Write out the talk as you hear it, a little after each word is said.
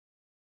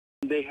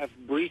They have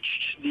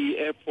breached the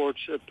airport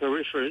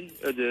periphery,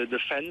 the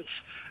fence,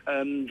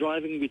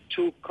 driving with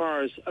 2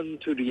 cars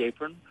onto the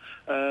apron.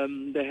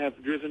 They have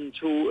driven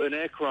to an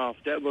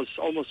aircraft that was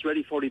almost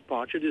ready for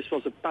departure. This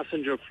was a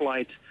passenger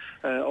flight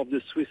of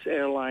the Swiss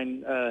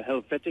airline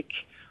Helvetic,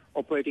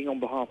 operating on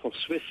behalf of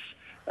Swiss.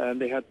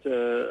 They had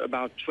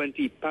about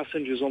 20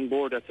 passengers on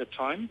board at the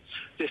time.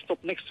 They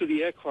stopped next to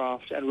the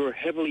aircraft and were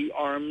heavily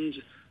armed,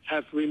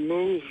 have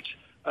removed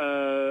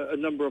a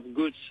number of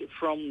goods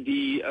from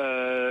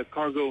the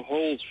cargo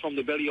holds from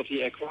the belly of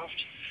the aircraft,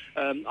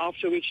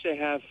 after which they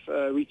have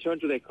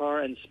returned to their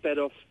car and sped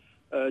off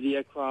the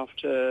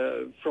aircraft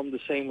from the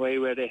same way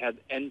where they had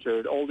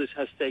entered. All this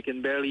has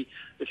taken barely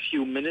a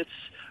few minutes.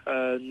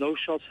 No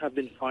shots have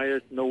been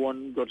fired. No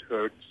one got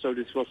hurt. So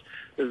this was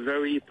a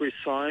very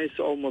precise,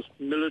 almost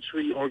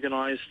military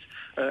organized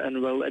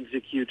and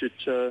well-executed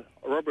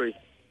robbery.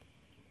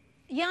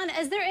 Jan,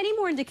 is there any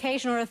more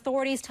indication or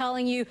authorities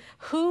telling you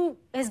who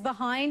is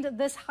behind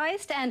this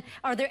heist? And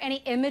are there any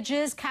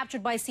images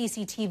captured by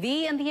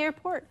CCTV in the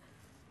airport?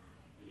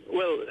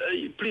 Well,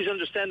 please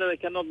understand that I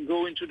cannot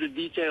go into the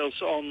details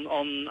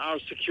on our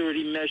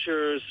security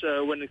measures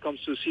when it comes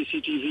to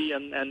CCTV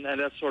and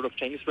that sort of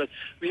things. But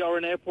we are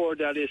an airport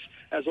that is,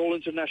 as all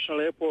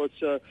international airports,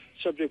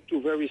 subject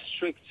to very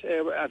strict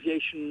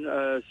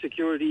aviation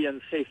security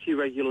and safety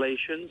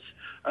regulations.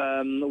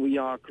 We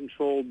are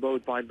controlled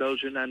both by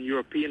Belgian and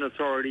European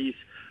authorities.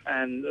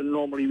 And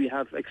normally we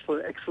have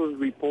excellent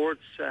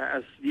reports.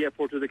 As the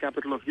airport to the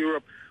capital of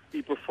Europe,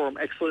 we perform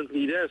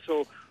excellently there.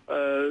 So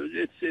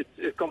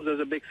it comes as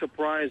a big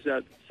surprise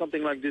that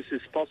something like this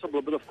is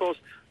possible. But of course,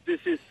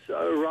 this is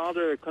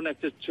rather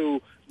connected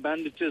to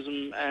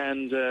banditism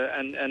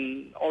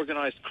and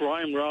organized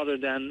crime rather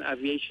than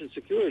aviation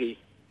security.